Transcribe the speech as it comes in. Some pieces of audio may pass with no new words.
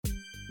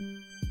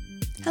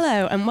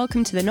Hello and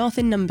welcome to The North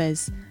in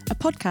Numbers, a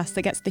podcast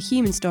that gets the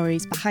human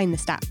stories behind the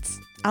stats.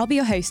 I'll be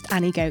your host,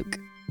 Annie Goke.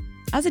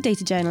 As a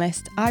data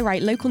journalist, I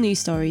write local news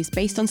stories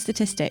based on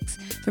statistics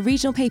for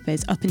regional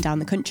papers up and down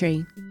the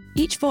country.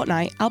 Each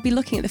fortnight, I'll be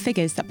looking at the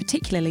figures that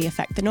particularly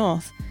affect the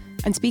North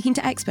and speaking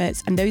to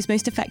experts and those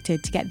most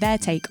affected to get their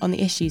take on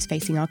the issues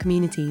facing our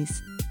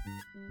communities.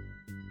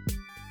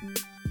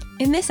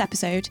 In this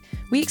episode,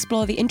 we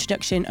explore the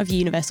introduction of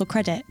universal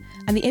credit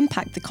and the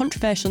impact the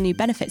controversial new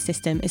benefit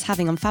system is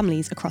having on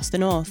families across the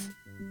North.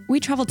 We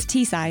travel to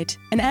Teesside,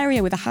 an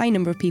area with a high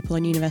number of people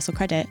on universal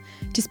credit,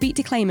 to speak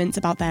to claimants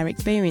about their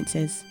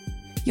experiences.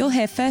 You'll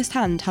hear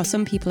firsthand how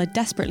some people are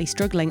desperately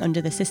struggling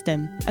under the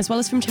system, as well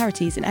as from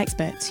charities and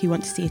experts who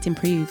want to see it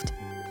improved.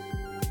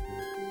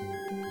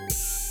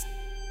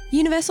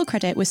 Universal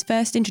credit was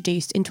first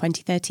introduced in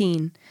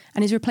 2013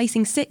 and is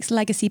replacing 6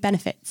 legacy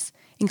benefits,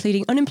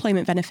 including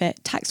unemployment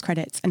benefit, tax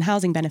credits and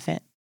housing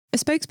benefit. A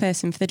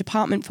spokesperson for the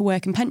Department for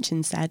Work and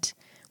Pensions said,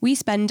 "We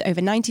spend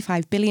over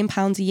 £95 billion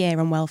a year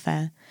on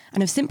welfare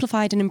and have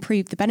simplified and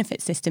improved the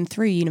benefit system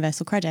through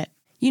universal credit.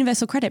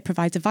 Universal credit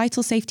provides a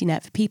vital safety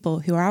net for people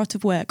who are out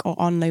of work or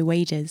on low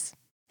wages."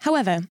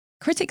 However,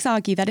 critics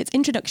argue that its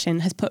introduction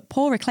has put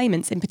poorer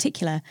claimants in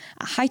particular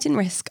at heightened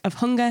risk of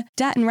hunger,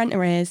 debt and rent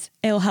arrears,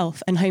 ill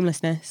health and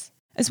homelessness,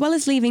 as well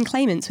as leaving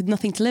claimants with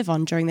nothing to live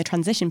on during the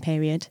transition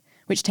period,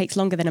 which takes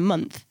longer than a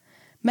month.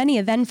 Many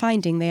are then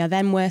finding they are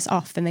then worse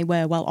off than they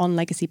were while on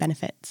legacy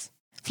benefits.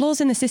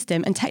 Flaws in the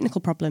system and technical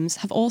problems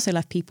have also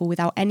left people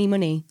without any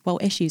money while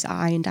issues are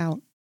ironed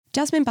out.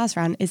 Jasmine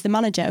Basran is the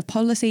Manager of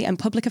Policy and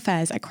Public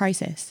Affairs at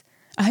Crisis,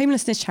 a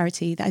homelessness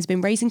charity that has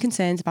been raising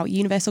concerns about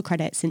universal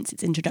credit since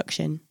its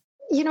introduction.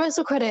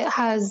 Universal credit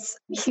has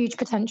huge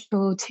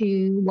potential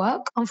to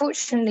work.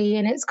 Unfortunately,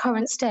 in its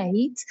current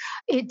state,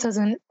 it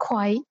doesn't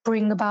quite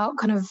bring about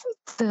kind of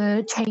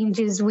the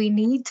changes we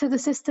need to the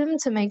system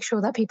to make sure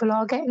that people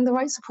are getting the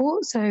right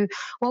support. So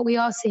what we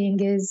are seeing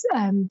is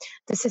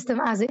the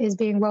system as it is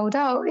being rolled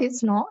out,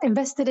 it's not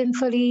invested in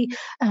fully.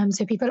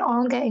 So people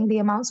aren't getting the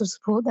amounts of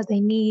support that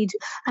they need.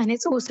 And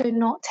it's also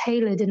not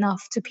tailored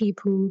enough to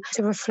people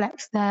to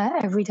reflect their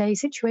everyday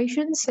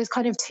situations. So there's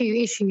kind of 2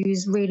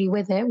 issues really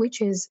with it,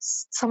 which is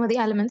some of the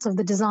elements of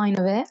the design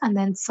of it and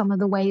then some of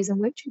the ways in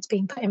which it's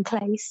being put in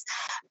place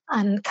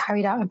and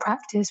carried out in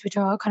practice, which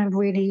are kind of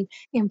really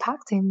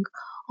impacting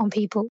on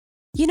people.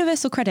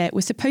 Universal credit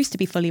was supposed to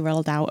be fully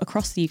rolled out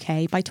across the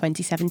UK by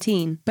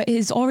 2017, but it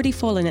has already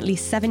fallen at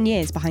least 7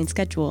 years behind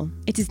schedule.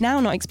 It is now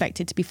not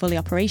expected to be fully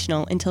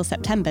operational until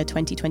September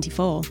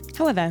 2024.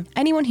 However,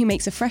 anyone who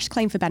makes a fresh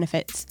claim for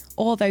benefits,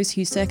 or those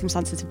whose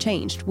circumstances have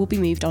changed, will be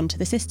moved on to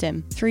the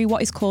system through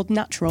what is called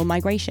natural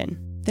migration.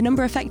 The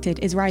number affected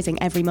is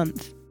rising every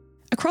month.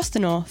 Across the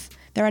North,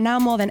 there are now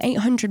more than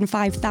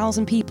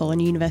 805,000 people on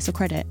universal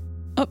credit,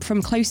 up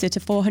from closer to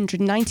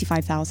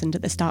 495,000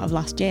 at the start of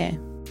last year.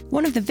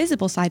 One of the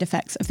visible side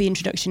effects of the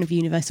introduction of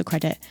universal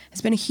credit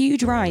has been a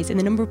huge rise in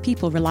the number of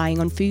people relying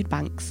on food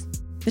banks.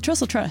 The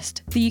Trussell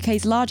Trust, the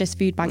UK's largest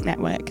food bank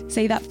network,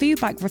 say that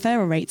food bank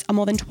referral rates are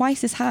more than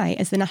twice as high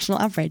as the national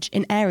average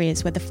in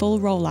areas where the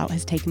full rollout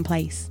has taken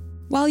place.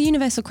 While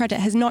universal credit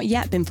has not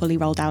yet been fully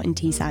rolled out in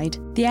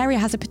Teesside, the area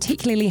has a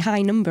particularly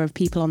high number of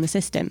people on the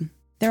system.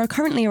 There are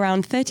currently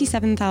around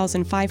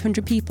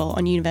 37,500 people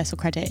on universal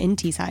credit in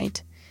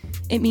Teesside.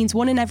 It means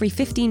 1 in every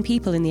 15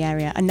 people in the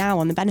area are now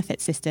on the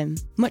benefit system,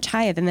 much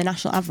higher than the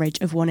national average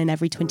of 1 in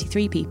every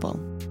 23 people.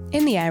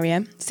 In the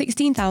area,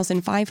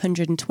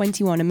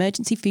 16,521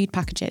 emergency food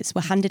packages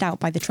were handed out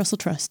by the Trussell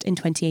Trust in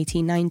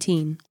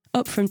 2018-19.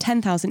 Up from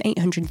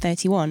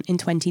 10,831 in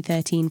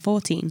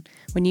 2013-14,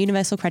 when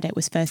universal credit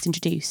was first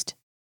introduced.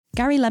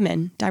 Gary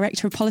Lemon,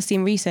 Director of Policy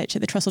and Research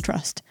at the Trussell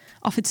Trust,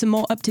 offered some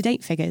more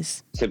up-to-date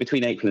figures. So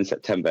between April and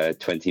September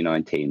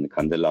 2019, the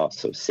kind of last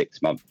sort of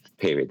 6-month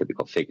period that we've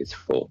got figures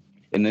for,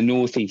 in the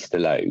North East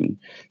alone,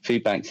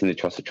 food banks in the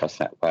Trussell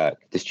Trust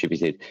network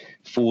distributed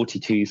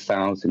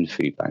 42,000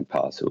 food bank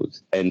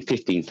parcels, and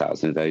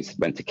 15,000 of those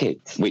went to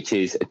kids, which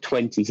is a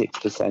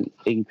 26%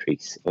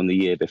 increase on the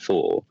year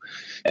before.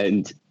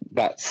 And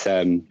that's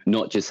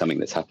not just something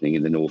that's happening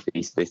in the North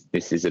East.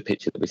 This is a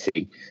picture that we're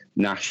seeing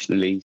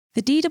nationally.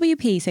 The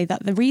DWP say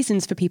that the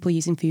reasons for people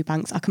using food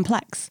banks are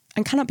complex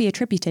and cannot be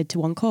attributed to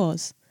one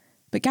cause.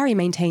 But Gary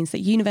maintains that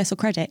universal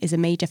credit is a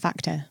major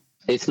factor.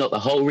 It's not the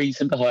whole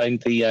reason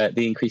behind the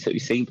increase that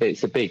we've seen, but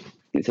it's a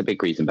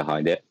big reason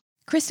behind it.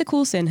 Krista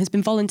Coulson has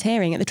been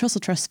volunteering at the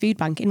Trussell Trust Food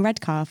Bank in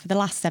Redcar for the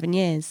last 7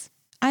 years.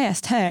 I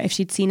asked her if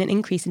she'd seen an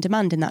increase in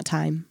demand in that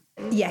time.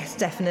 Yes,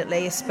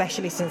 definitely,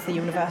 especially since the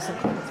universal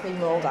credit's been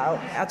rolled out.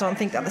 I don't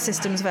think that the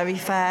system's very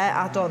fair.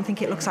 I don't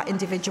think it looks at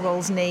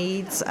individuals'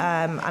 needs,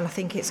 and I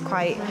think it's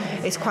quite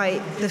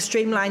they've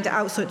streamlined it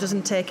out so it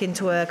doesn't take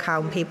into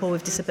account people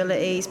with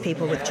disabilities,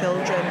 people with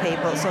children,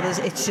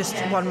 it's just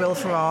one rule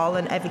for all,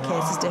 and every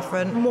case is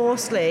different.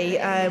 Mostly,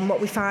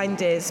 what we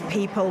find is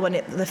people when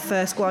they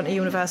first go on to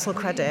universal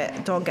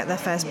credit don't get their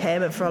first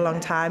payment for a long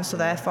time, so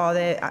therefore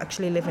they're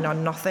actually living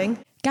on nothing.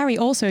 Gary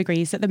also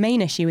agrees that the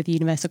main issue with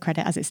universal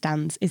credit as it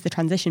stands is the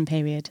transition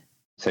period.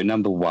 So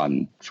number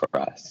one for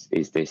us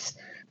is this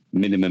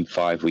minimum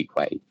 5-week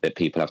wait that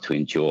people have to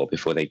endure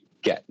before they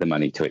get the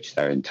money to which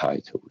they're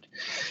entitled.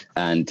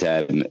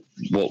 And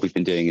what we've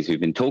been doing is we've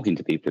been talking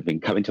to people who've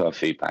been coming to our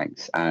food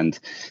banks and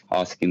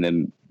asking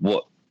them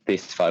what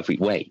this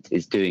 5-week wait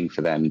is doing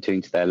for them,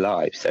 doing to their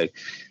lives. So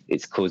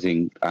it's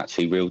causing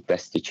actually real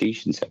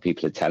destitution. So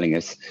people are telling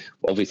us,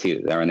 obviously,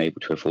 that they're unable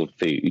to afford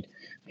food,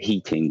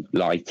 heating,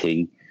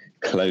 lighting,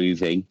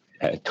 clothing,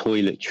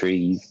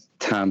 toiletries,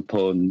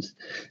 tampons,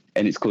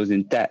 and it's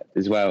causing debt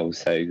as well.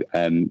 So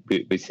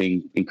we're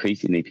seeing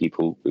increasingly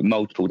people with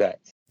multiple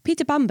debts.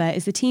 Peter Bamber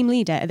is the team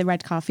leader at the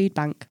Redcar Food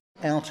Bank.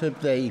 Out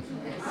of the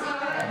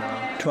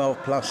 12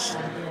 plus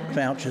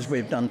vouchers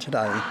we've done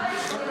today,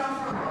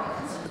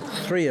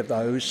 3 of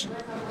those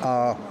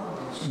are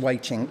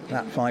waiting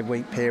that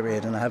 5-week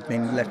period and have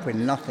been left with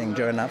nothing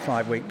during that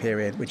 5-week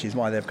period, which is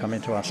why they've come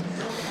into us.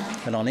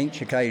 And on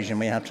each occasion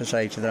we have to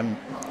say to them,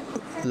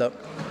 look,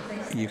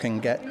 you can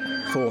get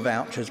 4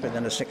 vouchers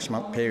within a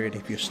 6-month period.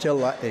 If you're still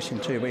like this in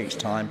 2 weeks'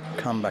 time,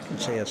 come back and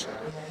see us.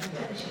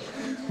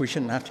 We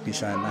shouldn't have to be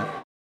saying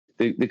that.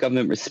 The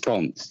government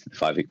response to the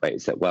 5-week wait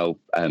is that,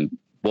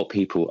 what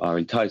people are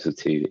entitled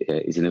to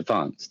is an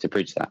advance to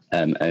bridge that.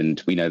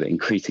 And we know that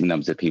increasing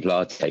numbers of people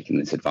are taking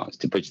this advance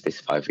to bridge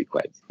this 5-week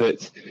wait.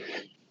 But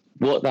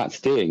what that's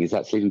doing is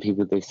that's leaving people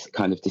with this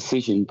kind of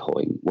decision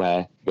point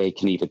where they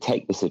can either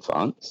take this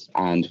advance,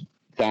 and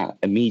that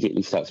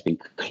immediately starts being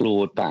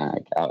clawed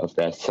back out of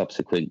their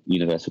subsequent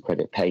universal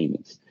credit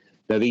payments.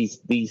 Now,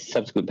 these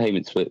subsequent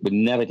payments were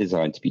never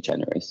designed to be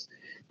generous.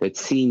 They'd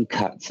seen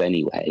cuts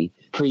anyway.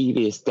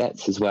 Previous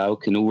debts as well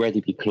can already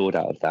be clawed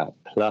out of that,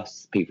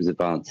 plus people's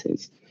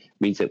advances.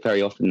 It means that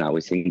very often now we're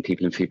seeing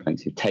people in food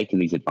banks who've taken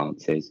these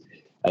advances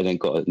and then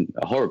got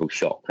a horrible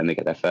shock when they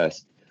get their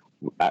first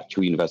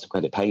actual universal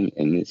credit payment,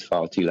 and it's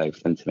far too low for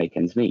them to make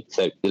ends meet.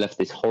 So you're left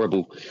this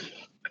horrible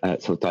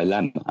sort of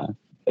dilemma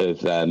of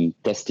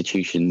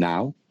destitution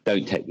now,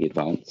 don't take the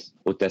advance,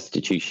 or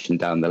destitution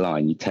down the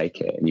line, you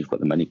take it and you've got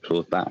the money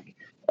clawed back.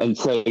 And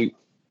so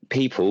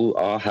people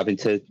are having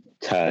to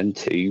turn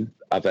to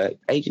other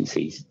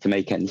agencies to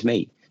make ends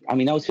meet. I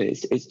mean, ultimately,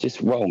 it's just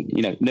wrong.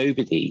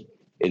 Nobody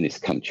in this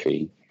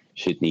country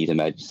should need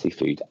emergency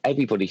food.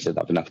 Everybody should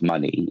have enough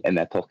money in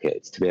their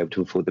pockets to be able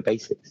to afford the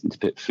basics and to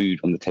put food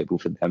on the table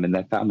for them and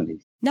their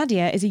families.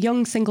 Nadia is a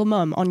young single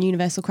mum on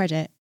universal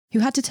credit who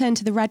had to turn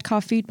to the Redcar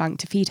Food Bank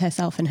to feed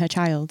herself and her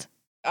child.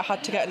 I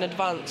had to get an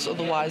advance,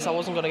 otherwise I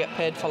wasn't going to get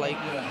paid for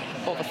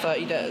over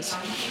 30 days.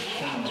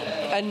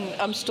 And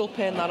I'm still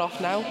paying that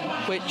off now,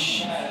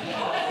 which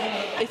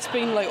it's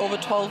been over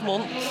 12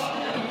 months,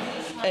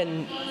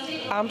 and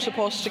I'm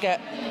supposed to get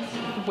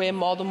way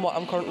more than what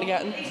I'm currently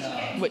getting,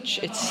 which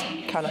it's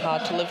kind of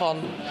hard to live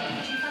on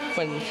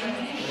when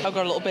I've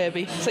got a little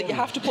baby. So you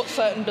have to put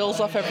certain bills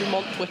off every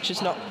month, which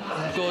is not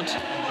good.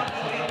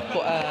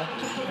 But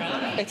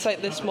it's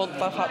this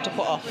month I've had to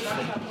put off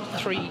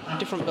 3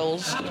 different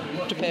bills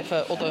to pay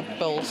for other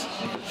bills.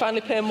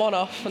 Finally paying one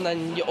off, and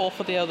then you owe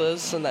for the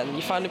others, and then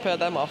you finally pay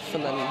them off,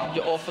 and then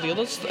you owe for the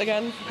others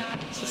again.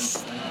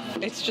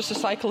 It's just a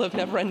cycle of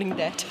never-ending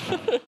debt.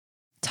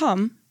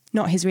 Tom,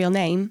 not his real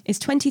name, is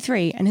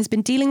 23 and has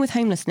been dealing with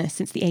homelessness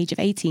since the age of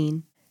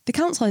 18. The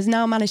council has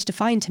now managed to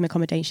find him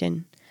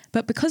accommodation,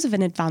 but because of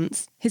an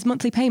advance, his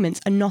monthly payments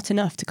are not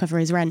enough to cover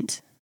his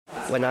rent.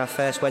 When I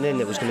first went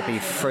in, it was going to be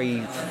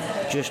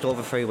just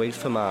over 3 weeks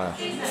for my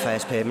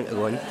first payment to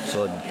go in.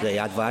 So they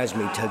advised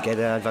me to get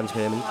an advance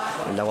payment,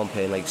 and now I'm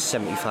paying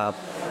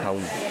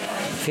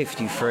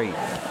 £75.53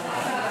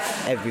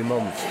 every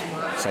month.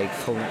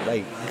 It's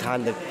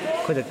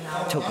could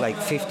have took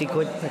 50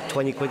 quid,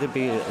 20 quid would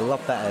be a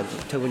lot better.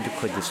 200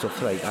 quid and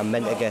stuff I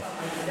meant to get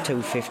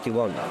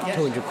 251.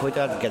 200 quid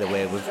I'd get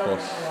away with, but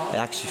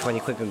actually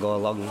 20 quid can go a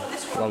long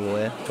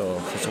way. So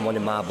for someone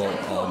in my boat,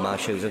 or my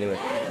shoes anyway,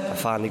 I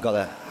finally got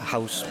a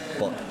house,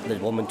 but the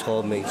woman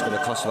told me it's going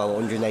to cost about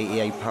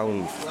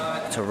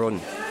 £188 to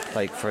run,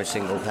 for a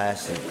single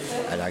person,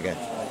 and I get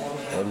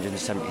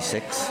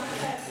 176.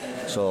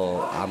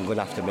 So I'm going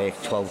to have to make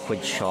 12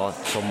 quid short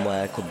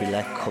somewhere. Could be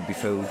lek, could be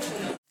food.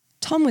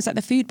 Tom was at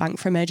the food bank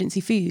for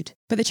emergency food,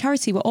 but the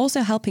charity were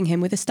also helping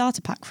him with a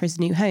starter pack for his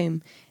new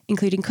home,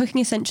 including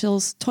cooking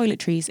essentials,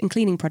 toiletries and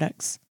cleaning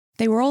products.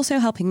 They were also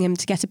helping him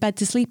to get a bed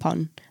to sleep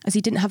on, as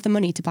he didn't have the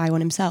money to buy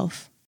one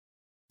himself.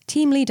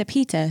 Team leader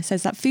Peter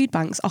says that food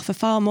banks offer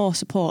far more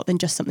support than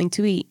just something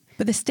to eat,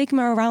 but the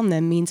stigma around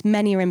them means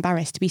many are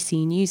embarrassed to be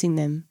seen using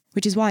them,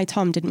 which is why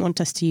Tom didn't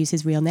want us to use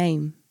his real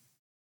name.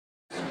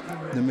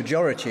 The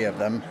majority of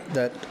them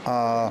that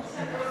are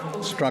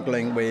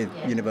struggling with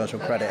universal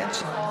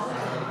credit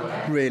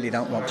really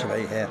don't want to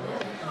be here.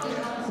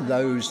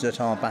 Those that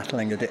are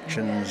battling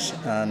addictions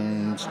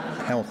and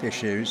health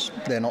issues,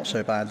 they're not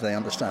so bad, they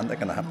understand they're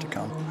going to have to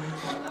come.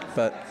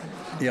 But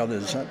the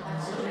others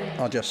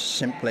are just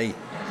simply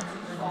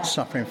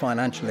suffering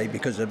financially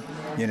because of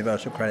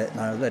universal credit.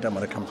 No, they don't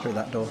want to come through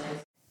that door.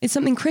 It's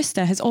something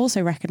Krista has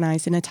also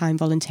recognised in her time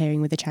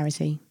volunteering with the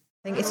charity.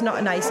 I think it's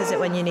not nice, is it,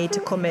 when you need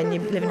to come in, you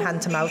live in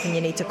hand to mouth and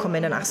you need to come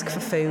in and ask for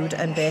food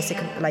and basic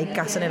like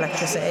gas and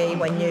electricity,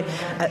 when you,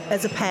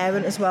 as a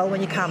parent as well, when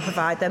you can't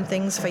provide them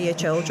things for your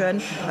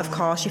children, of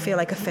course you feel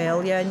like a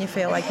failure and you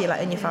feel like you're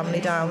letting your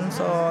family down.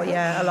 So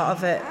yeah, a lot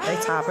of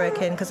it's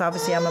heartbreaking, because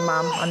obviously I'm a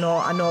mum, I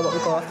know what we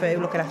go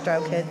through looking after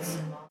our kids.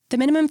 The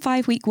minimum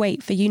 5-week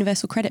wait for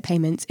universal credit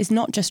payments is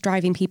not just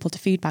driving people to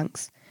food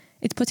banks,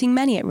 it's putting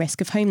many at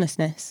risk of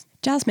homelessness.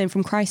 Jasmine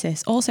from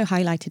Crisis also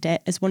highlighted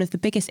it as one of the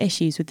biggest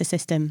issues with the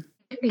system.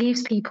 It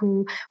leaves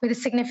people with a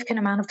significant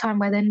amount of time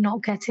where they're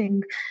not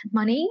getting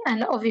money.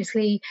 And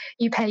obviously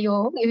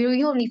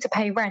you'll need to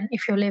pay rent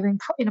if you're living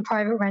in a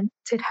private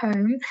rented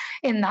home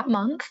in that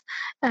month.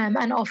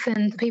 And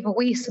often the people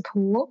we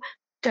support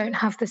don't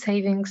have the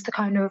savings to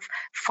kind of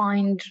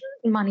find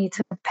money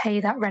to pay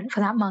that rent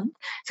for that month.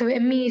 So it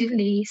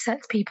immediately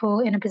sets people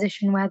in a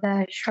position where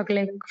they're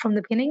struggling from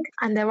the beginning.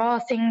 And there are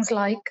things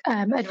like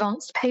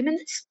advanced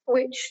payments,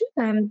 which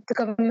the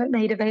government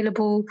made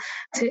available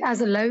as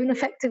a loan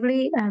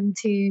effectively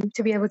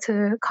to be able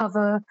to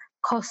cover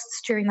costs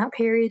during that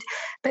period.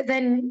 But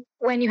then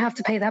when you have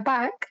to pay that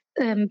back,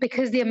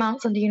 because the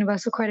amounts under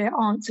universal credit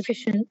aren't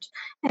sufficient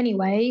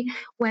anyway,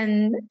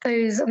 when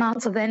those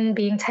amounts are then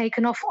being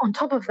taken off on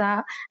top of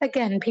that,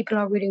 again, people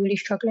are really, really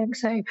struggling.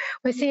 So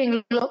we're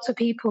seeing lots of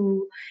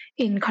people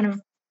in kind of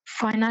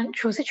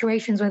financial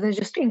situations where there's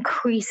just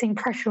increasing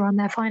pressure on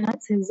their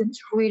finances, and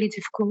it's really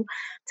difficult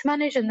to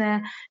manage, and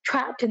they're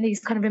trapped in these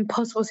kind of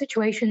impossible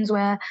situations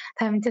where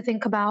they're having to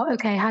think about,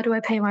 okay, how do I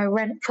pay my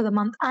rent for the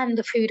month and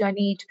the food I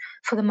need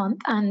for the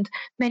month? And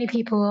many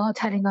people are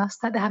telling us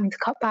that they're having to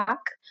cut back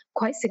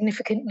quite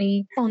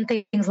significantly on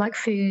things like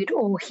food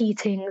or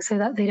heating, so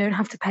that they don't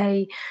have to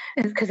pay,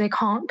 because they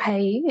can't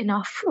pay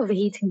enough of a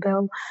heating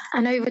bill.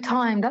 And over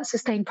time, that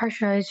sustained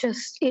pressure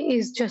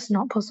is just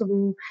not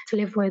possible to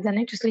live with, and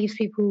it just leaves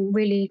people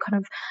really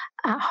kind of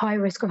at high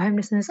risk of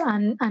homelessness,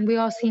 and we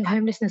are seeing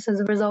homelessness as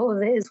a result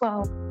of it as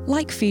well.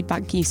 Like food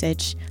bank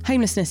usage,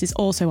 homelessness is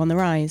also on the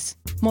rise.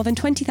 More than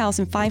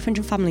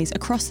 20,500 families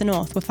across the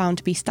north were found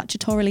to be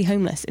statutorily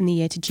homeless in the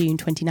year to June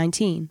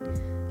 2019,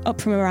 up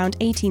from around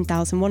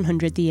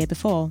 18,100 the year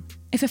before.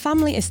 If a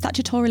family is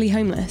statutorily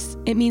homeless,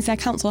 it means their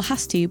council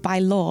has to, by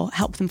law,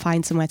 help them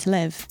find somewhere to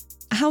live.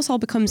 A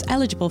household becomes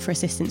eligible for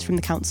assistance from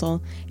the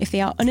council if they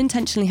are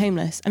unintentionally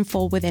homeless and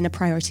fall within a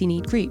priority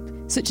need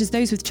group, such as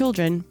those with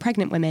children,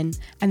 pregnant women,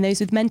 and those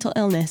with mental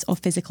illness or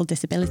physical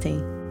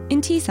disability. In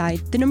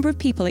Teesside, the number of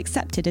people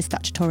accepted as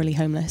statutorily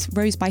homeless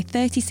rose by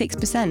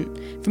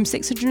 36%, from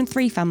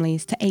 603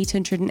 families to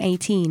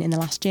 818 in the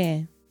last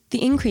year.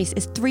 The increase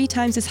is 3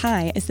 times as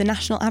high as the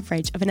national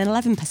average of an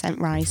 11%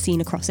 rise seen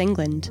across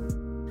England.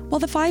 While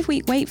the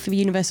 5-week wait for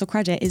universal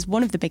credit is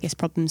one of the biggest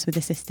problems with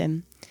the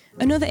system,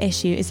 another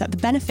issue is that the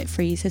benefit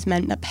freeze has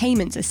meant that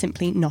payments are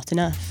simply not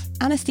enough.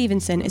 Anna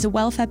Stevenson is a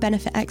welfare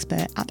benefit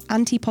expert at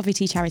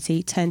anti-poverty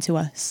charity Turn to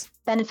Us.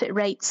 Benefit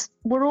rates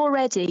were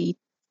already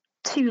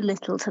too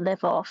little to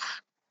live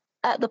off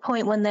at the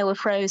point when they were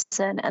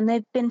frozen, and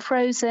they've been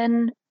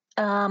frozen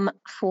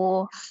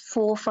for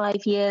 4 or 5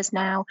 years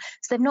now,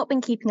 so they've not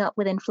been keeping up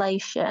with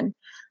inflation.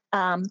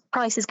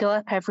 Prices go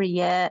up every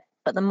year,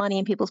 but the money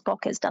in people's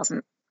pockets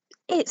doesn't.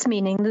 It's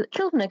meaning that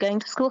children are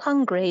going to school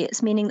hungry.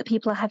 It's meaning that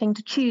people are having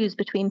to choose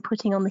between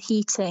putting on the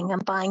heating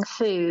and buying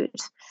food.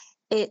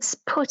 It's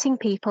putting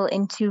people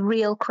into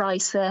real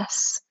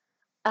crisis,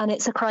 and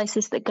it's a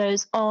crisis that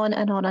goes on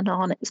and on and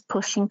on. It's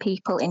pushing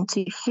people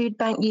into food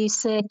bank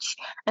usage,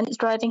 and it's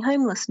driving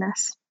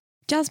homelessness.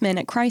 Jasmine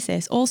at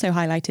Crisis also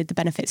highlighted the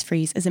benefits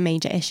freeze as a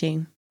major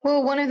issue.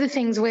 Well, one of the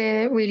things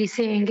we're really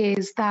seeing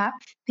is that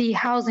the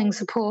housing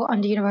support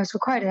under universal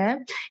credit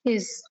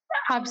is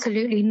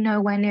absolutely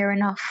nowhere near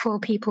enough for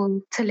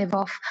people to live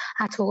off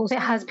at all. It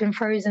has been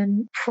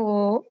frozen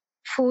for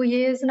 4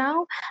 years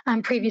now,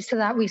 and previous to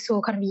that we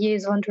saw kind of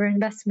years of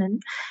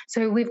underinvestment.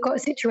 So we've got a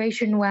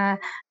situation where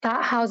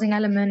that housing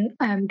element,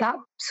 that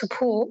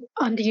support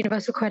under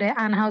universal credit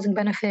and housing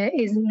benefit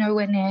is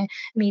nowhere near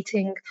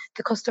meeting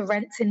the cost of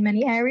rents in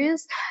many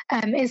areas.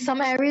 In some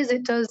areas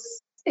it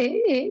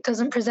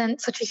doesn't present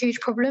such a huge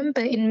problem,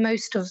 but in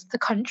most of the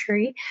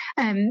country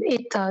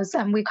it does.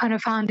 And we kind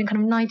of found in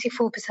kind of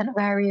 94% of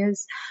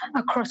areas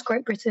across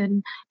Great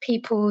Britain,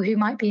 people who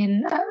might be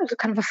in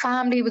kind of a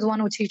family with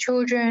 1 or 2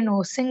 children,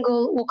 or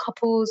single, or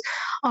couples,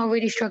 are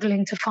really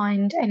struggling to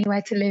find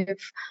anywhere to live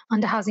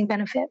under housing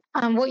benefit.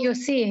 And what you're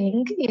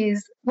seeing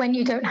is when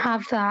you don't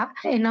have that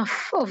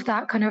enough of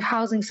that kind of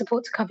housing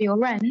support to cover your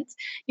rent,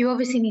 you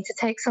obviously need to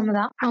take some of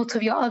that out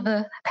of your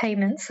other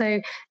payments.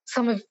 So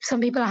some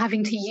people are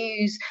having to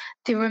use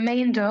the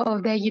remainder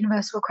of their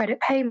universal credit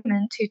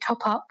payment to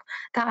top up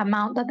that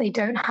amount that they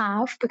don't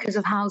have because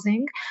of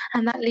housing,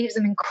 and that leaves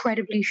them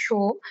incredibly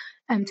short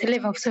to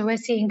live off. So we're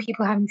seeing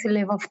people having to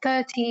live off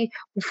 £30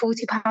 or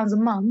 £40 a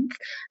month,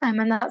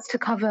 and that's to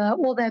cover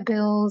all their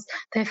bills,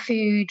 their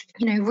food,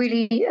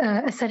 really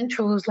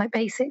essentials like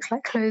basics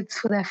like clothes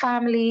for their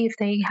family if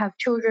they have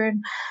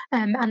children,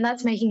 and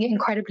that's making it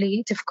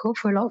incredibly difficult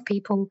for a lot of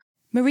people.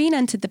 Maureen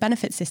entered the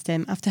benefit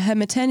system after her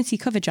maternity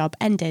cover job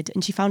ended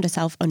and she found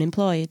herself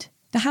unemployed.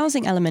 The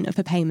housing element of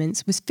her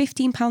payments was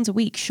 £15 a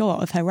week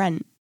short of her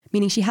rent,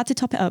 meaning she had to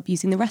top it up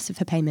using the rest of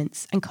her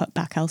payments and cut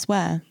back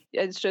elsewhere.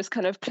 It's just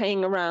kind of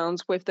playing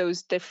around with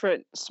those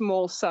different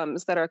small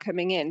sums that are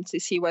coming in to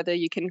see whether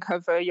you can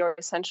cover your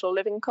essential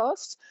living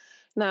costs.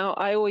 Now,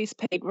 I always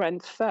paid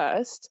rent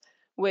first,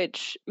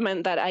 which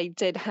meant that I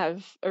did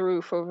have a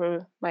roof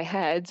over my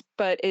head,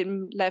 but it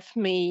left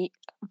me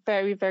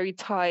very, very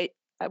tight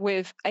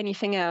with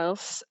anything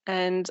else.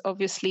 And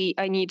obviously,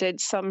 I needed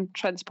some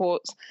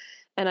transport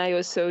and I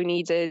also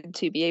needed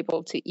to be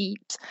able to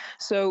eat.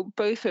 So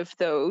both of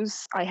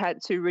those I had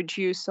to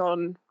reduce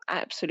on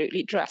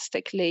absolutely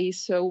drastically.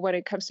 So when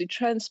it comes to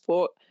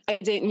transport, I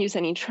didn't use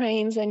any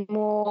trains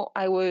anymore.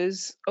 I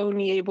was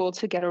only able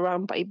to get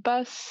around by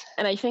bus.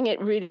 And I think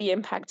it really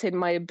impacted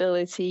my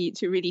ability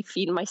to really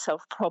feed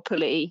myself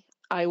properly.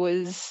 I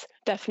was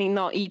definitely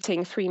not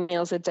eating 3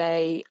 meals a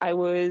day. I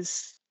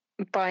was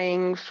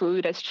buying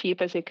food as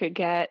cheap as it could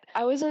get.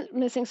 I wasn't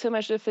missing so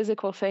much the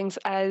physical things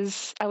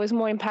as I was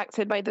more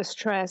impacted by the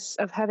stress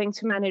of having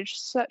to manage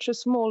such a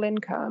small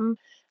income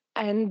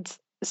and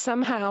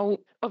somehow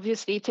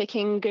obviously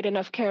taking good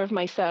enough care of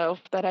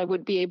myself that I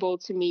would be able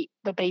to meet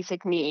the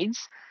basic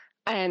needs.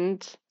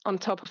 And on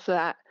top of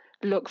that,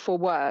 look for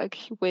work,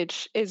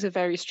 which is a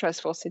very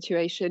stressful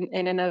situation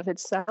in and of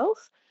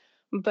itself,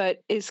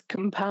 but is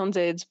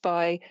compounded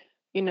by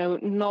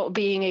not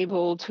being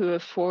able to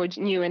afford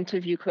new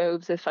interview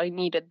clothes if I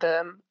needed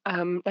them.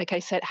 Like I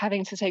said,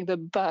 having to take the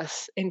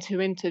bus into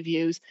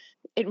interviews,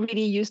 it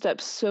really used up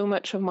so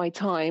much of my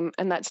time.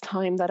 And that's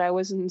time that I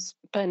wasn't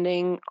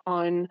spending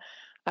on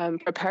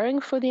preparing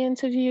for the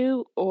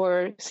interview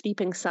or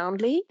sleeping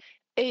soundly.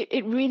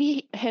 It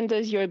really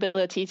hinders your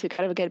ability to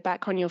kind of get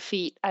back on your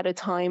feet at a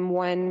time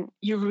when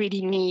you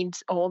really need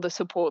all the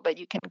support that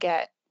you can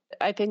get.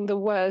 I think the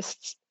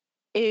worst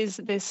is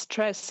this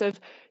stress of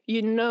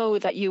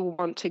that you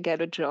want to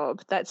get a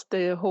job. That's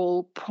the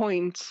whole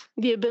point.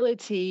 The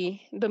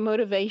ability, the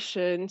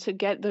motivation to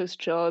get those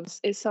jobs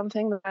is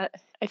something that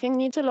I think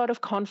needs a lot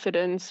of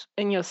confidence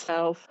in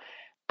yourself.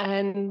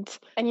 And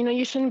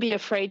you shouldn't be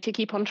afraid to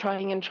keep on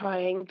trying and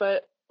trying.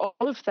 But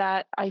all of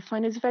that I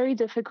find is very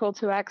difficult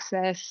to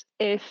access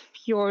if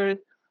you're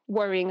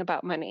worrying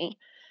about money.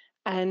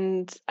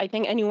 And I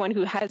think anyone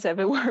who has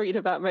ever worried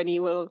about money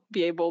will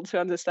be able to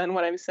understand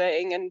what I'm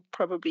saying and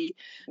probably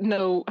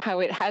know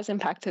how it has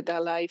impacted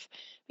their life,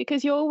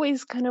 because you're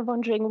always kind of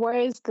wondering, where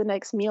is the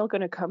next meal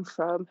going to come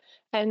from?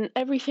 And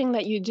everything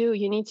that you do,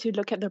 you need to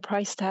look at the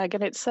price tag,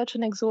 and it's such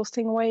an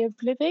exhausting way of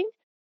living.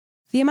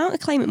 The amount a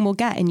claimant will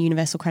get in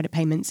universal credit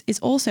payments is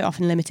also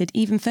often limited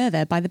even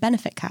further by the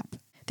benefit cap.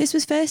 This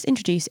was first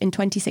introduced in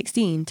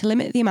 2016 to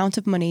limit the amount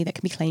of money that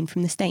can be claimed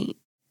from the state.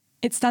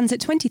 It stands at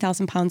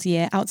 £20,000 a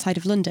year outside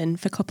of London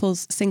for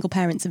couples, single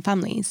parents and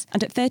families,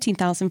 and at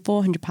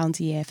 £13,400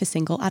 a year for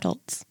single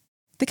adults.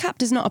 The cap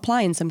does not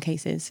apply in some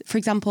cases. For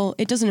example,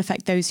 it doesn't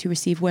affect those who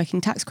receive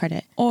working tax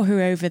credit or who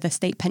are over the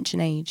state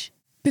pension age.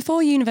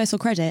 Before universal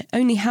credit,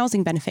 only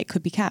housing benefit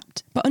could be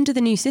capped, but under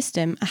the new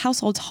system, a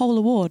household's whole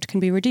award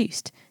can be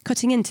reduced,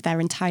 cutting into their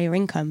entire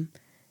income,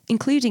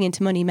 including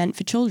into money meant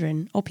for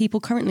children or people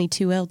currently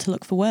too ill to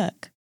look for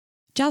work.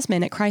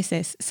 Jasmine at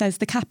Crisis says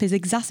the cap is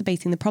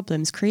exacerbating the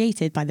problems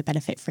created by the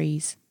benefit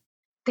freeze.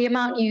 The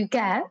amount you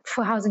get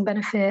for housing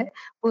benefit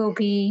will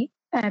be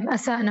a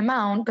certain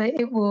amount, but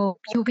you'll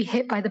be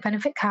hit by the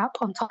benefit cap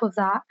on top of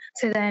that.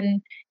 So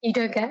then you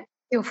don't get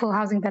your full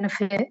housing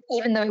benefit,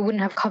 even though it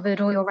wouldn't have covered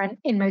all your rent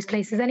in most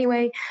places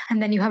anyway.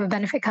 And then you have a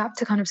benefit cap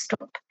to kind of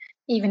stop,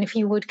 even if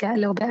you would get a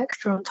little bit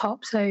extra on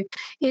top. So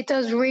it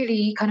does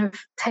really kind of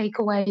take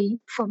away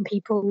from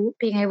people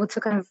being able to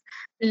kind of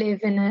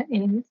live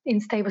in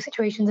stable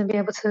situations and be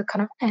able to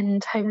kind of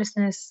end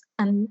homelessness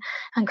and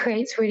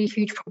creates really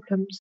huge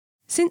problems.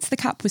 Since the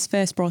cap was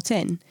first brought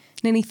in,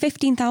 nearly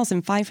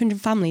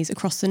 15,500 families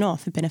across the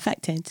north have been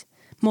affected,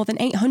 more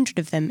than 800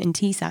 of them in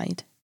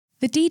Teesside.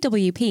 The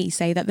DWP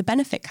say that the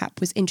benefit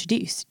cap was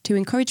introduced to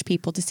encourage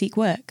people to seek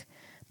work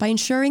by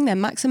ensuring their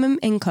maximum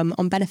income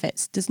on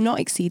benefits does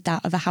not exceed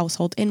that of a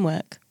household in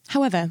work.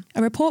 However,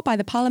 a report by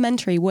the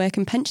Parliamentary Work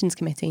and Pensions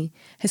Committee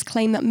has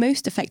claimed that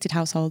most affected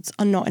households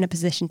are not in a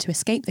position to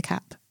escape the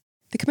cap.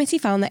 The committee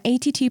found that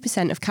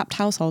 82% of capped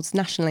households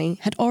nationally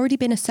had already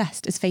been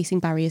assessed as facing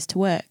barriers to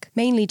work,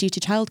 mainly due to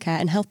childcare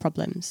and health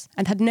problems,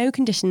 and had no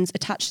conditions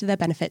attached to their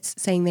benefits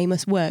saying they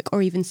must work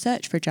or even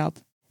search for a job.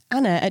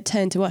 Anna at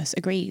Turn to Us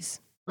agrees.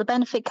 The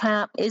benefit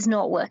cap is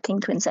not working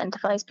to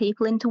incentivise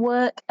people into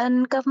work,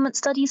 and government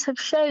studies have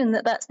shown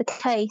that that's the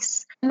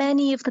case.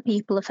 Many of the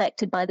people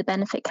affected by the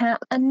benefit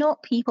cap are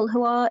not people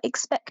who are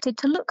expected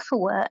to look for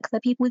work. They're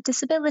people with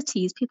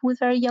disabilities, people with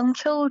very young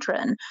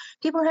children,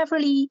 people who have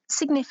really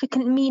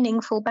significant,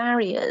 meaningful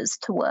barriers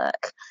to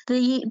work.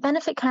 The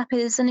benefit cap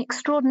is an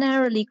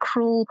extraordinarily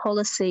cruel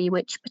policy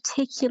which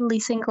particularly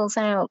singles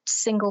out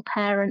single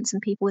parents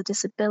and people with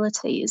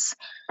disabilities.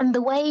 And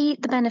the way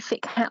the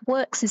benefit cap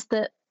works is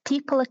that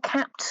people are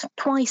capped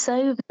twice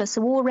over.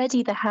 So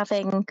already they're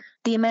having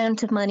the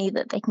amount of money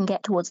that they can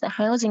get towards their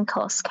housing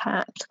costs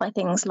capped by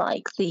things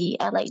like the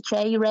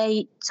LHA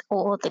rate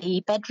or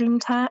the bedroom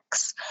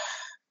tax.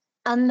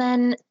 And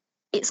then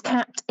it's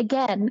capped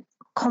again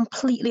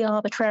completely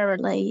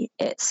arbitrarily.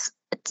 It's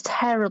a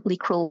terribly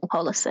cruel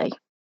policy.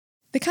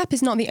 The cap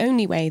is not the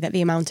only way that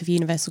the amount of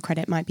universal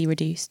credit might be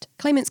reduced.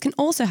 Claimants can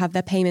also have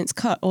their payments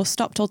cut or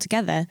stopped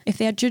altogether if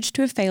they are judged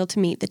to have failed to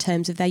meet the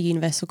terms of their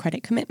universal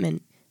credit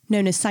commitment,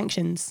 known as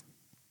sanctions.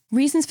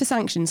 Reasons for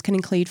sanctions can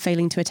include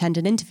failing to attend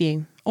an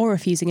interview or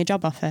refusing a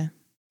job offer.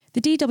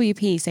 The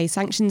DWP say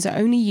sanctions are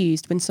only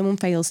used when someone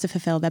fails to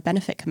fulfil their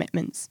benefit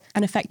commitments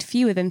and affect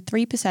fewer than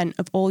 3%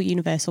 of all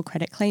universal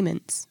credit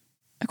claimants.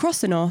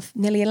 Across the north,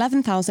 nearly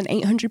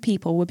 11,800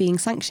 people were being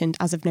sanctioned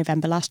as of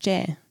November last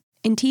year.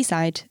 In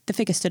Teesside, the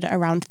figure stood at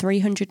around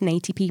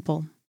 380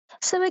 people.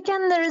 So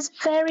again, there is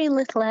very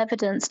little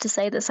evidence to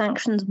say that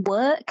sanctions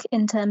work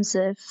in terms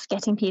of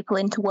getting people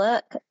into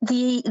work.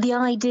 The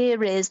idea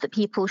is that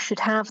people should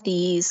have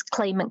these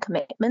claimant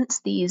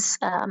commitments, these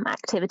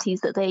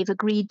activities that they've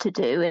agreed to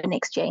do in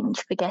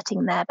exchange for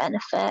getting their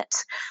benefit,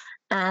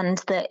 and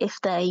that if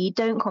they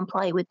don't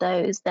comply with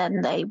those,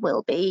 then they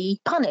will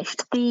be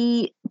punished.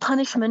 The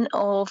punishment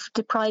of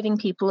depriving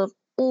people of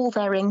all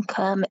their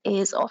income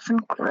is often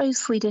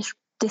grossly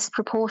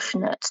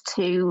disproportionate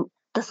to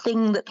the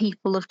thing that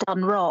people have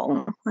done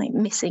wrong, like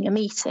missing a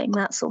meeting,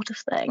 that sort of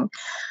thing.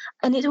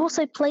 And it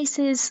also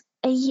places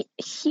a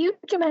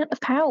huge amount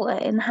of power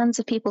in the hands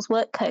of people's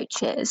work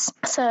coaches.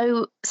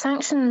 So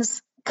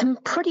sanctions can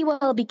pretty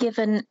well be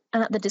given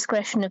at the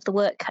discretion of the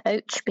work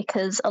coach,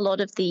 because a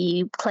lot of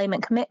the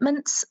claimant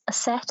commitments are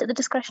set at the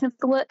discretion of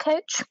the work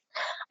coach.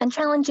 And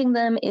challenging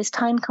them is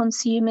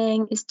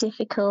time-consuming, is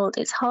difficult,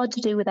 it's hard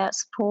to do without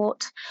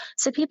support.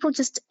 So people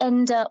just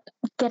end up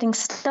getting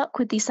stuck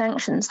with these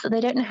sanctions that they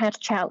don't know how to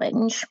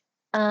challenge,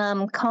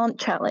 can't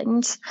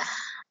challenge,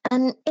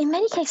 and in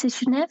many cases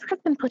should never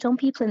have been put on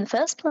people in the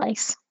first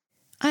place.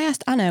 I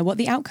asked Anna what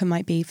the outcome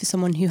might be for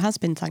someone who has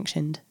been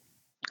sanctioned.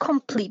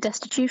 Complete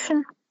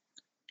destitution,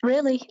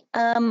 really.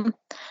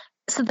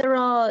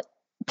 So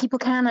people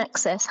can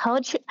access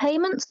hardship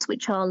payments,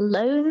 which are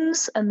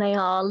loans, and they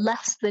are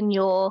less than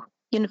your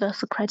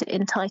universal credit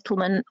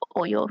entitlement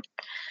or your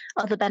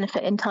other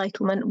benefit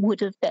entitlement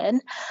would have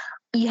been.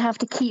 You have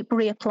to keep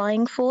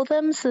reapplying for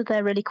them, so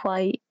they're really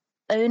quite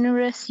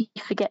onerous. You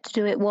forget to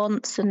do it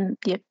once and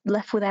you're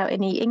left without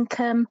any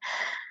income.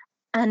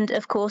 And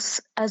of course,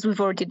 as we've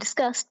already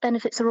discussed,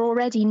 benefits are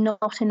already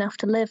not enough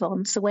to live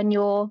on. So when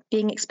you're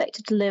being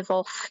expected to live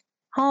off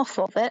half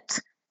of it,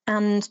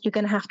 and you're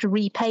going to have to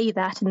repay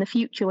that in the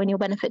future when your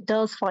benefit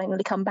does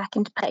finally come back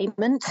into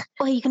payment,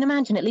 well, you can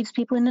imagine it leaves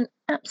people in an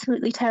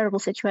absolutely terrible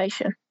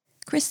situation.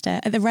 Krista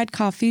at the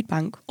Redcar Food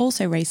Bank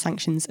also raised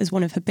sanctions as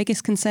one of her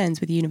biggest concerns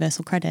with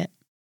universal credit.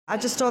 I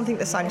just don't think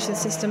the sanction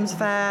system's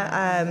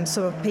fair.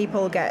 Some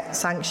people get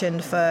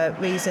sanctioned for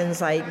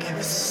reasons like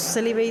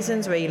silly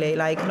reasons, really,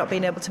 like not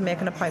being able to make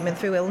an appointment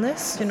through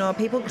illness. You know,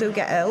 people do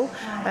get ill,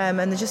 and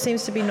there just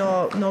seems to be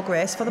no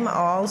grace for them at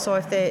all. So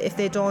if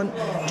they don't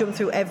jump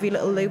through every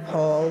little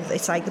loophole,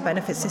 it's like the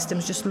benefit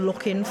system's just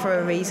looking for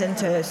a reason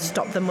to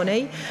stop the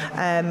money,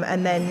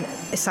 and then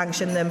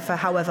sanction them for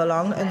however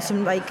long. And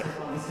some, like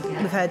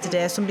we've heard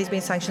today, somebody's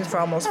been sanctioned for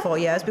almost 4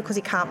 years because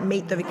he can't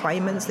meet the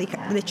requirements.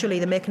 Literally,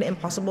 they're making it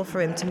impossible for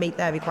him to meet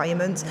their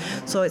requirements.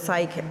 So it's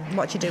like,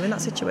 what do you do in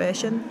that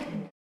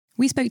situation?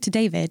 We spoke to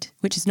David,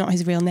 which is not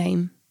his real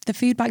name, the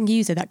food bank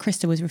user that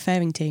Krista was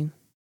referring to.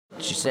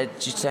 She said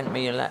she sent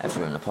me a letter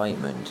for an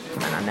appointment,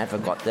 and I never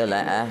got the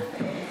letter.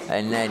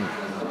 And then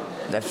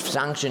they've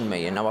sanctioned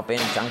me, and now I've been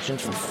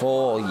sanctioned for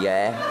 4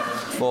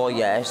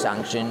 years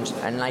sanctions.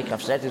 And like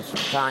I've said,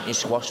 can't you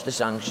squash the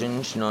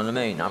sanctions, you know what I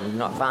mean? I'm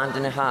not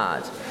finding it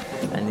hard,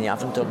 and they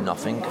haven't done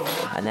nothing.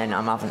 And then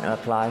I'm having to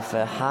apply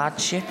for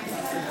hardship,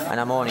 and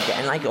I'm only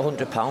getting like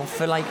 £100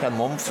 for like a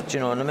month, do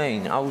you know what I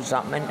mean? How's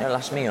that meant to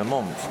last me a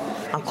month?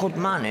 I could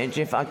manage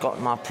if I got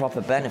my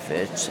proper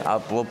benefits. I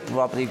would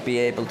probably be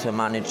able to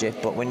manage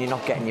it, but when you're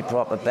not getting your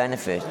proper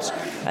benefits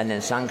and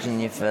then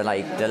sanctioning you for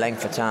like the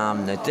length of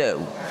time they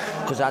do,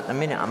 because at the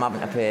minute I'm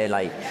having to pay,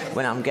 like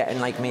when I'm getting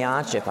like my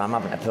hardship, I'm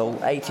having to pull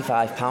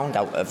 £85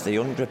 out of the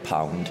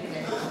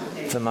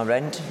 £100 for my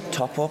rent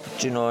top up,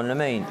 do you know what I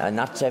mean? And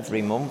that's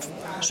every month.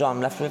 So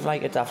I'm left with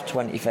like a daft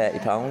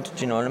 £20-30,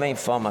 do you know what I mean,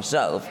 for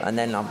myself. And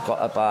then I've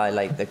got to buy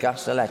like the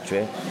gas,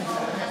 electric,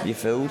 your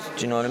food,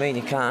 do you know what I mean?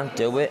 You can't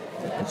do it.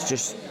 It's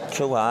just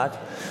too hard.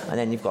 And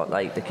then you've got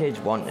like the kids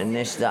wanting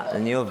this, that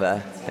and the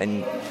other,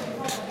 and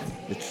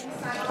it's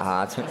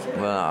hard.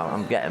 Well,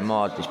 I'm getting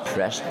more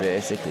depressed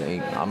basically.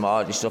 I'm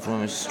already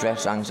suffering with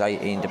stress,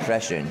 anxiety and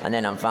depression, and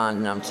then I'm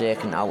finding I'm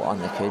taking out on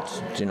the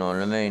kids, do you know what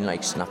I mean?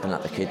 Like snapping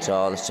at the kids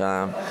all the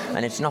time.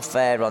 And it's not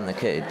fair on the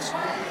kids,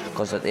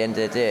 because at the end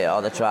of the day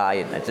all they're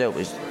trying to do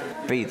is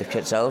be the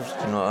kids themselves,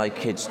 you know, like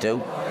kids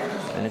do.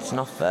 And it's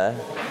not fair.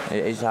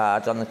 It is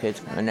hard on the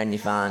kids. And then you're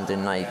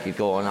finding like you're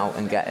going out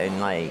and getting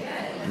like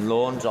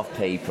loans off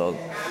people.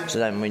 So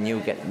then when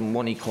you get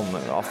money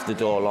coming off the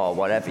door or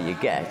whatever you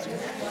get,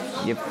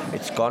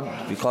 it's gone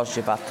because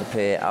you've had to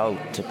pay it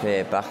out to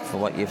pay back for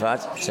what you've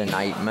had. It's a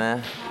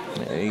nightmare.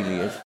 It really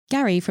is.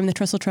 Gary from the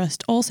Trussell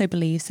Trust also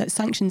believes that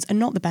sanctions are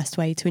not the best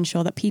way to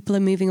ensure that people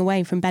are moving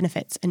away from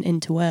benefits and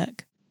into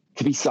work.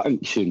 To be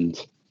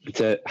sanctioned,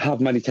 to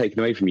have money taken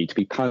away from you, to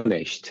be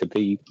punished, to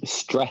be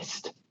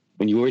stressed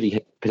when you already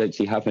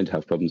potentially have mental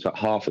health problems. About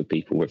half of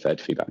people referred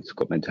to food banks have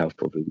got mental health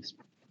problems.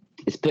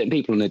 It's putting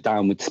people in a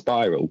downward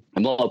spiral.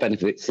 And what our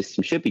benefit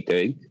system should be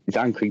doing is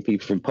anchoring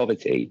people from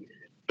poverty,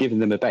 giving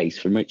them a base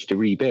from which to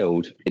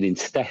rebuild. And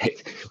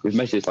instead, with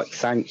measures like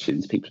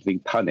sanctions, people are being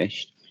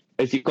punished.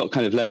 As you've got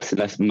kind of less and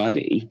less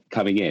money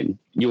coming in,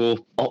 your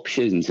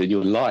options and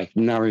your life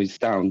narrows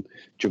down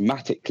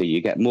dramatically.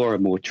 You get more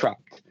and more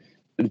trapped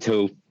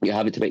until you're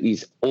having to make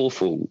these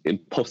awful,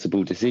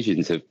 impossible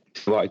decisions of,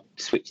 do I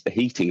switch the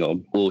heating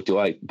on or do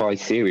I buy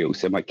cereal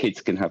so my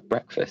kids can have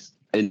breakfast?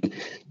 And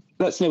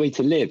that's no way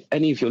to live.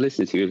 Any of your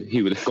listeners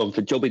who would have gone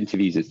for job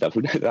interviews and stuff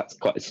would know that's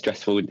quite a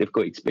stressful and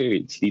difficult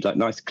experience. You need like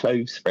nice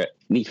clothes for it.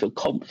 You need to feel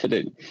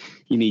confident.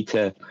 You need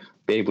to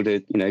be able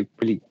to,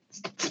 really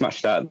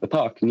smash that out of the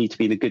park. You need to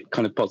be in a good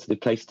kind of positive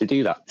place to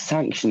do that.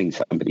 Sanctioning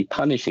somebody,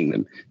 punishing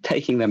them,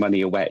 taking their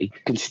money away,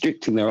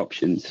 constricting their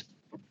options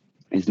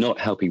is not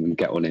helping them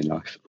get on in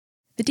life.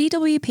 The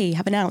DWP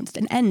have announced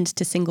an end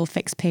to single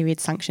fixed period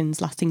sanctions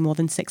lasting more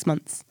than 6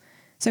 months.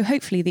 So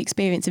hopefully the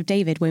experience of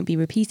David won't be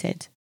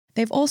repeated.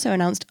 They've also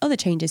announced other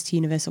changes to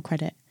universal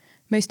credit,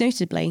 most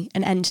notably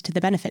an end to the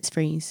benefits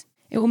freeze.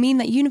 It will mean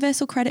that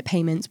universal credit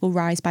payments will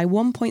rise by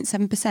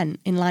 1.7%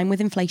 in line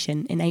with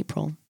inflation in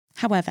April.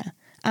 However,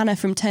 Anna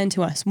from Turn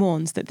to Us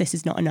warns that this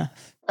is not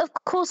enough. Of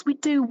course, we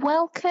do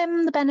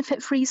welcome the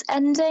benefit freeze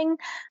ending,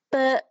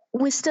 but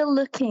we're still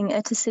looking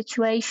at a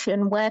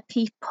situation where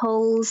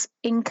people's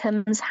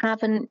incomes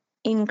haven't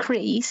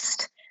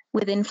increased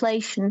with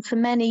inflation for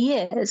many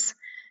years.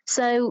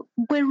 So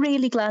we're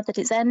really glad that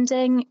it's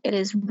ending. It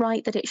is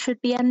right that it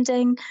should be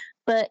ending,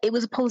 but it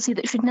was a policy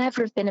that should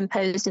never have been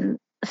imposed in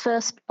the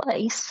first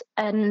place,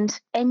 and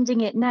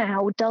ending it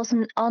now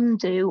doesn't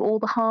undo all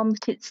the harm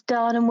that it's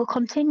done and will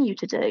continue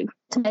to do.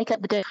 To make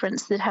up the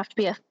difference, there'd have to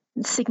be a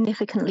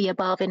significantly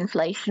above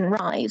inflation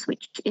rise,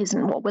 which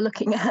isn't what we're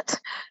looking at.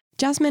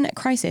 Jasmine at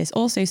Crisis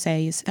also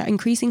says that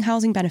increasing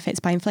housing benefits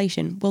by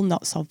inflation will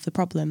not solve the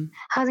problem.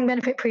 Housing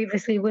benefit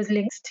previously was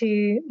linked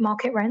to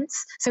market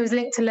rents, so it was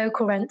linked to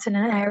local rents in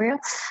an area,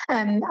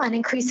 and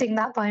increasing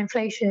that by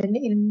inflation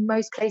in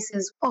most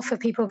places offer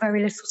people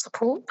very little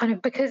support. Kind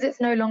of because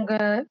it's no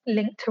longer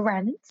linked to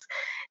rents,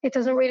 it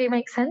doesn't really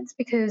make sense,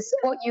 because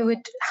what you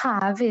would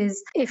have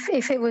is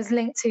if it was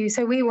linked to,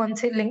 so we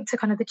want it linked to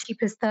kind of the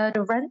cheapest third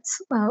of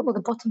rents, or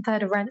the bottom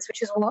third of rents,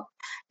 which is what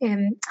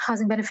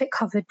housing benefit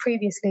covered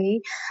previously.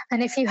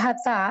 And if you had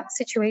that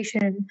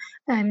situation,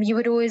 you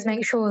would always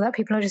make sure that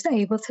people are just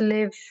able to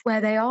live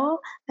where they are.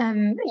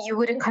 You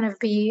wouldn't kind of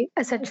be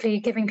essentially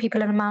giving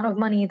people an amount of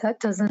money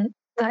that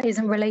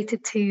isn't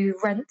related to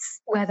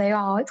rents where they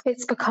are.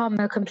 It's become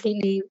a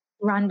completely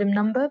random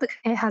number because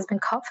it has been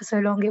cut for so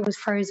long. It was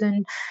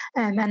frozen,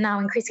 and now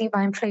increasing it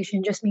by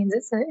inflation just means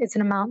it's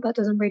an amount that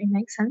doesn't really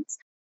make sense.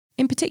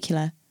 In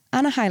particular,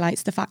 Anna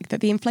highlights the fact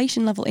that the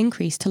inflation level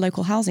increase to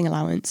local housing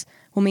allowance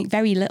will make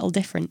very little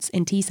difference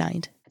in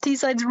Teesside.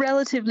 Teesside's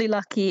relatively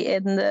lucky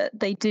in that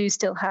they do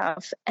still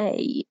have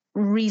a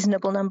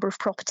reasonable number of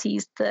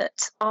properties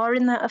that are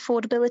in that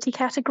affordability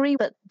category,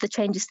 but the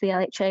changes to the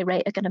LHA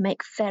rate are going to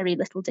make very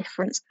little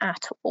difference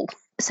at all.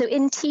 So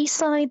in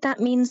Teesside, that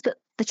means that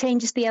the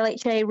changes to the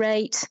LHA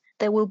rate,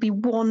 there will be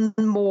one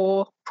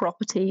more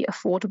property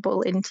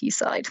affordable in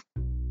Teesside.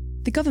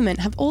 The government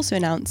have also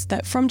announced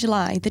that from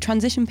July, the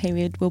transition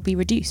period will be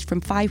reduced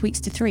from 5 weeks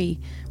to 3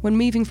 when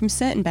moving from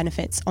certain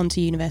benefits onto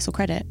universal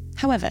credit.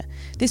 However,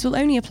 this will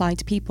only apply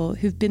to people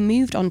who've been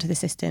moved onto the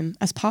system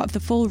as part of the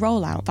full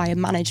rollout via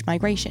managed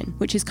migration,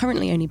 which is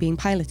currently only being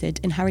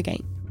piloted in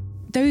Harrogate.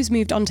 Those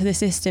moved onto the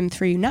system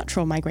through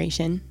natural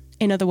migration,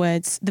 in other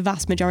words, the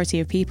vast majority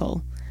of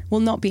people, will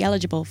not be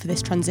eligible for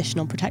this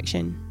transitional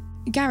protection.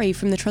 Gary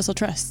from the Trussell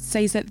Trust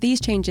says that these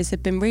changes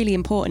have been really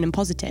important and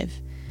positive,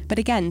 but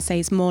again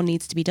says more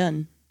needs to be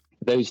done.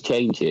 Those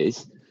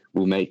changes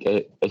will make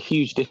a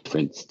huge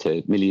difference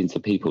to millions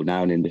of people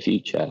now and in the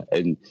future.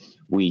 And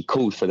we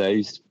called for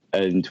those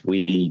and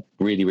we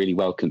really, really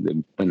welcomed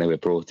them when they were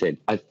brought in.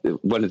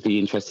 One of the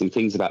interesting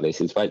things about this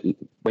is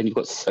when you've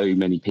got so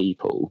many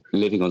people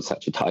living on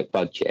such a tight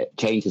budget,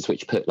 changes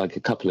which put like a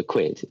couple of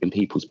quid in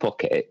people's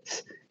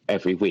pockets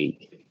every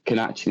week can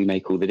actually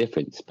make all the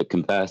difference. But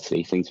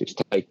conversely, things which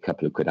take a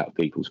couple of quid out of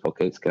people's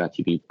pockets can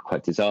actually be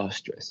quite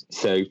disastrous.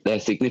 So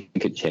they're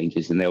significant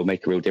changes and they'll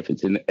make a real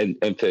difference. And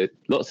for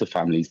lots of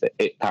families,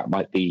 that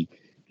might be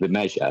the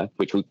measure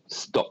which will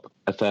stop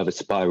a further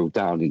spiral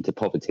down into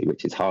poverty,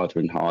 which is harder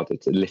and harder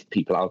to lift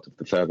people out of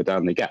the further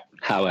down they get.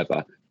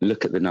 However,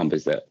 look at the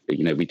numbers that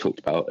we talked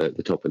about at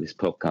the top of this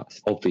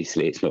podcast.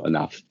 Obviously, it's not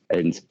enough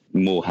and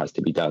more has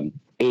to be done.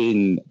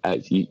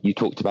 You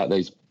talked about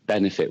those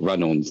benefit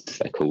run-ons,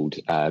 they're called,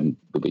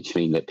 which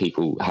mean that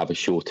people have a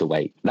shorter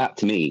wait. That,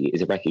 to me,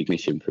 is a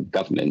recognition from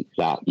government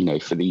that,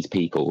 for these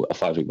people, a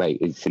 5-week wait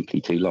is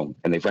simply too long.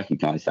 And they've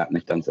recognised that and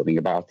they've done something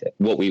about it.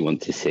 What we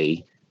want to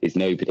see is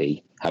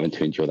nobody having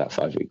to endure that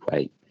 5-week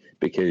wait,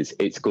 because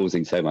it's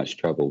causing so much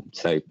trouble.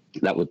 So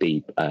that would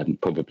be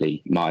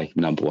probably my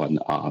number one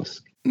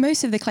ask.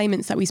 Most of the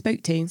claimants that we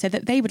spoke to said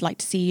that they would like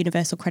to see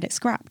universal credit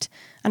scrapped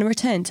and a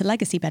return to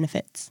legacy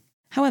benefits.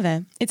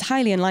 However, it's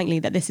highly unlikely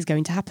that this is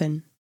going to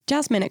happen.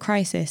 Jasmine at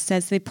Crisis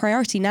says the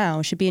priority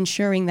now should be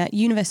ensuring that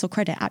universal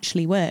credit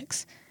actually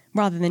works,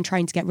 rather than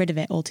trying to get rid of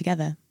it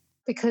altogether.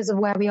 Because of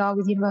where we are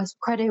with universal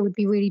credit, it would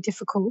be really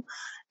difficult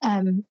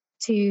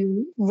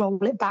to roll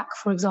it back,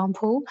 for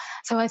example.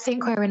 So I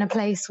think we're in a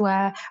place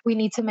where we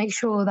need to make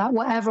sure that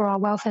whatever our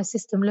welfare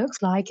system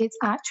looks like, it's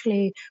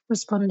actually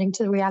responding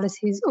to the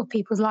realities of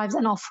people's lives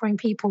and offering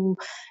people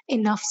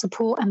enough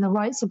support and the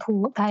right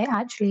support that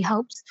actually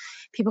helps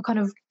people kind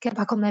of get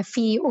back on their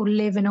feet or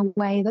live in a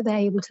way that they're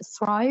able to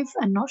thrive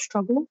and not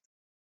struggle.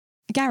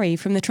 Gary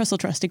from the Trussell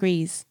Trust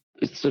agrees.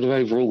 It's sort of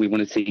overall, we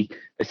want to see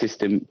a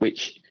system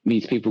which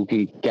means people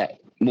can get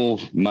more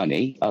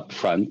money up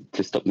front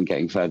to stop them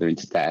getting further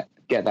into debt,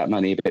 get that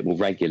money a bit more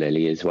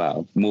regularly as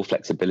well, more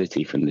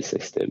flexibility from the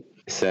system.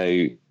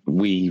 So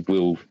we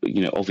will,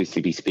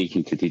 obviously be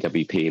speaking to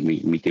DWP,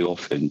 and we do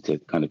often to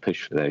kind of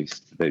push for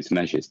those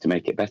measures to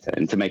make it better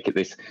and to make it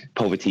this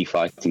poverty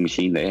fighting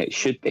machine that it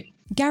should be.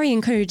 Gary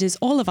encourages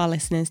all of our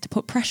listeners to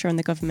put pressure on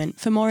the government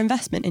for more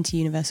investment into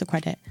universal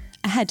credit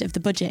ahead of the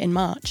budget in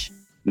March.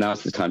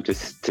 Now's the time to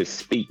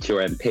speak to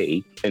your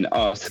MP and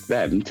ask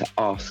them to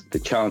ask the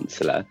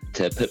Chancellor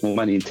to put more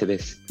money into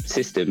this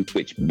system,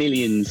 which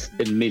millions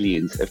and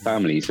millions of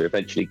families are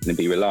eventually going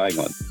to be relying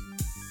on.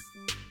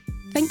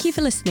 Thank you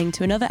for listening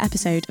to another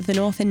episode of The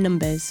North in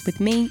Numbers with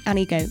me,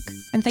 Annie Goke,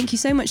 and thank you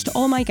so much to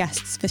all my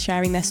guests for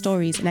sharing their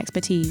stories and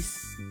expertise.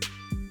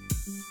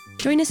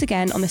 Join us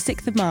again on the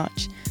 6th of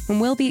March, when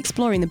we'll be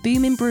exploring the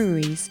boom in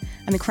breweries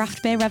and the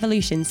craft beer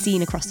revolution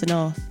seen across the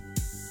North.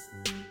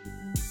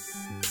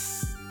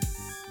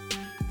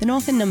 The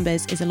North in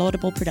Numbers is a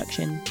Laudable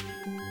production.